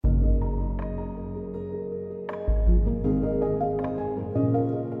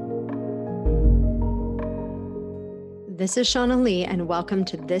This is Shauna Lee, and welcome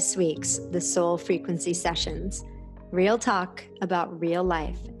to this week's The Soul Frequency Sessions. Real talk about real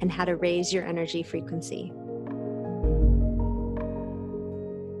life and how to raise your energy frequency.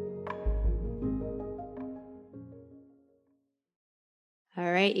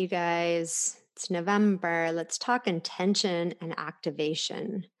 All right, you guys, it's November. Let's talk intention and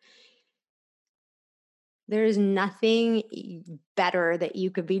activation. There's nothing better that you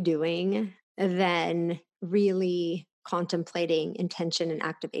could be doing than really contemplating intention and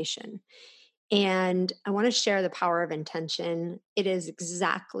activation. And I want to share the power of intention. It is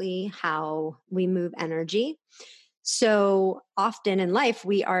exactly how we move energy. So often in life,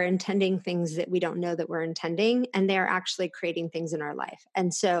 we are intending things that we don't know that we're intending, and they're actually creating things in our life.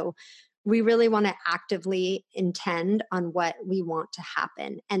 And so we really want to actively intend on what we want to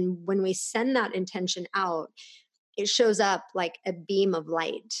happen. And when we send that intention out, it shows up like a beam of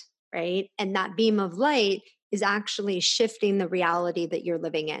light, right? And that beam of light is actually shifting the reality that you're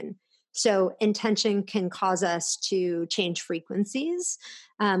living in. So intention can cause us to change frequencies,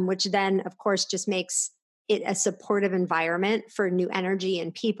 which then, of course, just makes it a supportive environment for new energy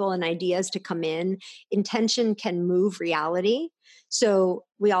and people and ideas to come in. Intention can move reality. So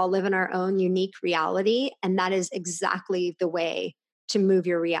we all live in our own unique reality, and that is exactly the way to move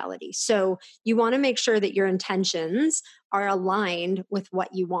your reality. So you want to make sure that your intentions are aligned with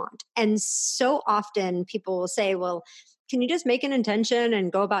what you want. And so often people will say, well, can you just make an intention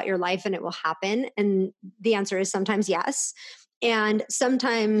and go about your life and it will happen? And the answer is sometimes yes. And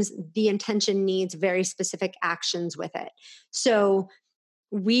sometimes the intention needs very specific actions with it. So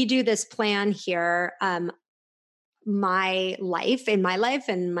we do this plan here. My life and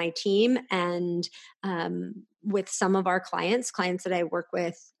my team, and with some of our clients that I work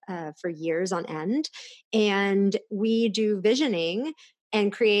with for years on end. And we do visioning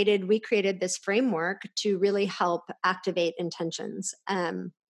and we created this framework to really help activate intentions.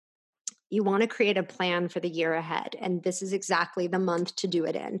 You want to create a plan for the year ahead. And this is exactly the month to do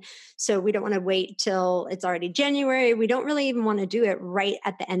it in. So we don't want to wait till it's already January. We don't really even want to do it right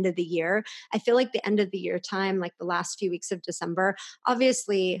at the end of the year. I feel like the end of the year time, like the last few weeks of December,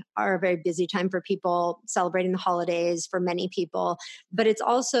 obviously are a very busy time for people celebrating the holidays for many people, but it's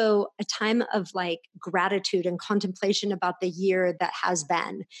also a time of like gratitude and contemplation about the year that has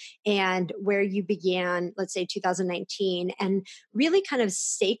been and where you began, let's say 2019, and really kind of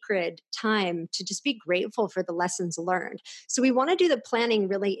sacred time to just be grateful for the lessons learned. So we want to do the planning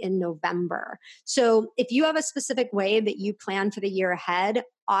really in November. So if you have a specific way that you plan for the year ahead,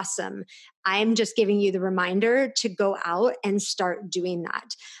 awesome. I'm just giving you the reminder to go out and start doing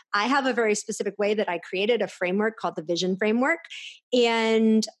that. I have a very specific way that I created a framework called the Vision Framework.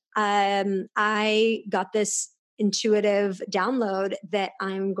 And I got this intuitive download that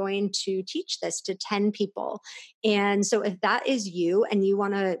I'm going to teach this to 10 people. And so if that is you and you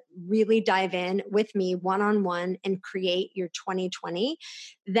want to really dive in with me one-on-one and create your 2020,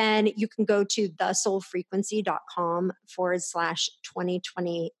 then you can go to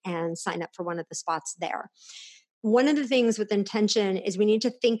thesoulfrequency.com/2020 and sign up for one of the spots there. One of the things with intention is we need to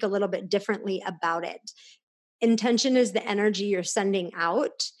think a little bit differently about it. Intention is the energy you're sending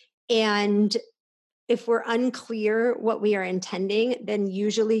out. And if we're unclear what we are intending, then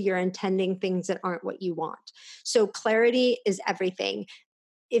usually you're intending things that aren't what you want. So clarity is everything.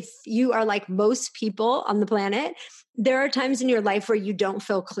 If you are like most people on the planet, there are times in your life where you don't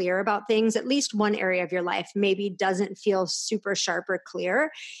feel clear about things. At least one area of your life maybe doesn't feel super sharp or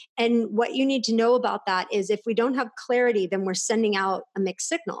clear. And what you need to know about that is if we don't have clarity, then we're sending out a mixed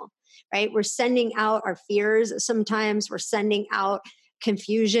signal, right? We're sending out our fears sometimes, we're sending out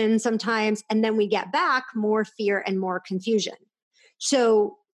confusion sometimes, and then we get back more fear and more confusion.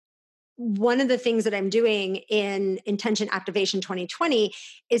 So one of the things that I'm doing in Intention Activation 2020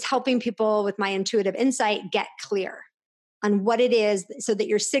 is helping people with my intuitive insight get clear on what it is so that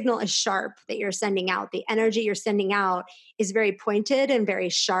your signal is sharp that you're sending out. The energy you're sending out is very pointed and very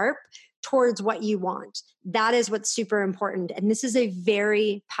sharp towards what you want. That is what's super important. And this is a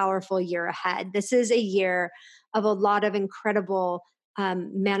very powerful year ahead. This is a year of a lot of incredible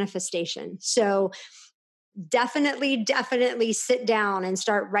manifestation. So definitely sit down and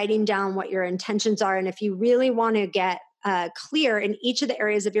start writing down what your intentions are. And if you really want to get clear in each of the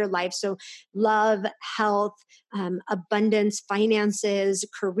areas of your life, so love, health, abundance, finances,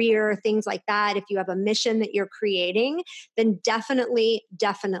 career, things like that, if you have a mission that you're creating, then definitely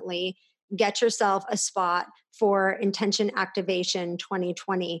get yourself a spot for Intention Activation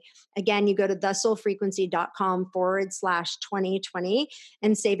 2020. Again, you go to thesoulfrequency.com/2020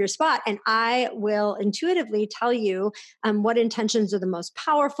 and save your spot. And I will intuitively tell you what intentions are the most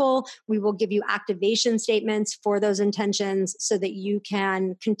powerful. We will give you activation statements for those intentions so that you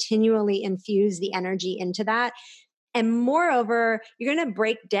can continually infuse the energy into that. And moreover, you're going to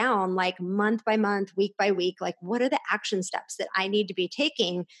break down like month by month, week by week, like what are the action steps that I need to be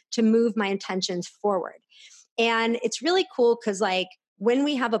taking to move my intentions forward. And it's really cool because like when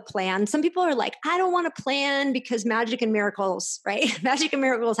we have a plan, some people are like, I don't want to plan because magic and miracles, right? Magic and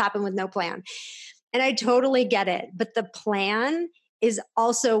miracles happen with no plan. And I totally get it. But the plan is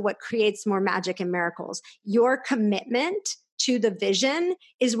also what creates more magic and miracles. Your commitment to the vision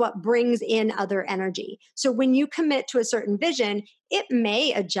is what brings in other energy. So when you commit to a certain vision, it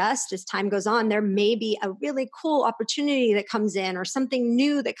may adjust as time goes on. There may be a really cool opportunity that comes in or something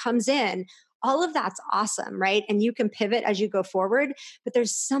new that comes in. All of that's awesome, right? And you can pivot as you go forward, but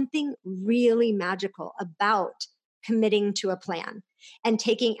there's something really magical about committing to a plan and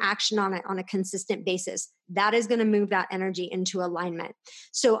taking action on it on a consistent basis. That is going to move that energy into alignment.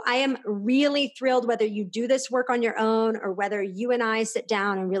 So I am really thrilled whether you do this work on your own or whether you and I sit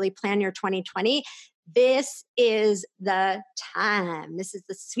down and really plan your 2020. This is the time. This is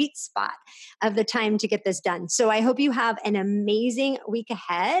the sweet spot of the time to get this done. So I hope you have an amazing week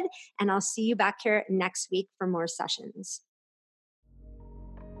ahead, and I'll see you back here next week for more sessions.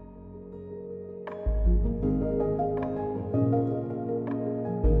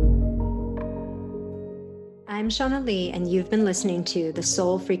 I'm Shauna Lee, and you've been listening to the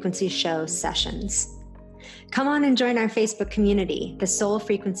Soul Frequency Show Sessions. Come on and join our Facebook community, the Soul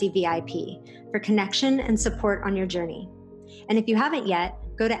Frequency VIP, for connection and support on your journey. And if you haven't yet,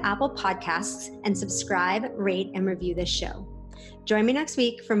 go to Apple Podcasts and subscribe, rate, and review this show. Join me next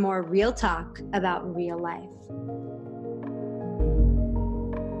week for more real talk about real life.